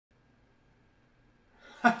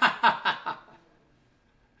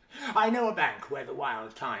I know a bank where the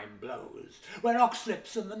wild thyme blows, where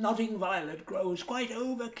oxlips and the nodding violet grows, quite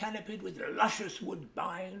over-canopied with luscious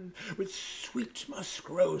woodbine, with sweet musk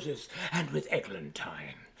roses, and with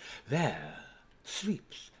eglantine. There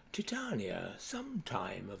sleeps Titania some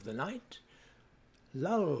time of the night,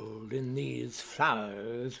 lulled in these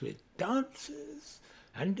flowers with dances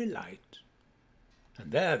and delight.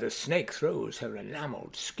 And there the snake throws her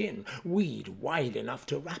enamelled skin, weed wide enough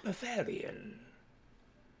to wrap a fairy in.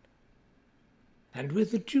 And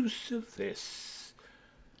with the juice of this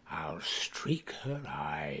I'll streak her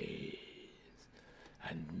eyes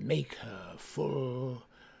and make her full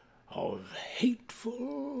of hateful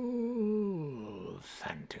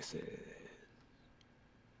fantasies.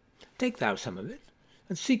 Take thou some of it,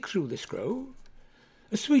 and seek through this grove.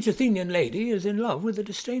 A sweet Athenian lady is in love with a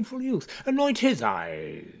disdainful youth. Anoint his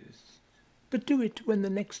eyes, but do it when the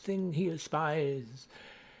next thing he espies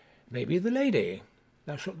may be the lady.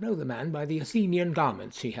 Thou shalt know the man by the Athenian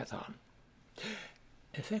garments he hath on.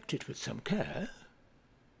 Effect it with some care,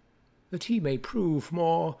 that he may prove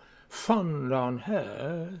more fond on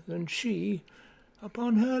her than she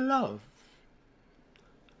upon her love.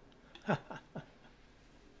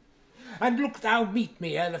 And look thou meet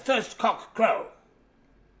me ere the first cock crow.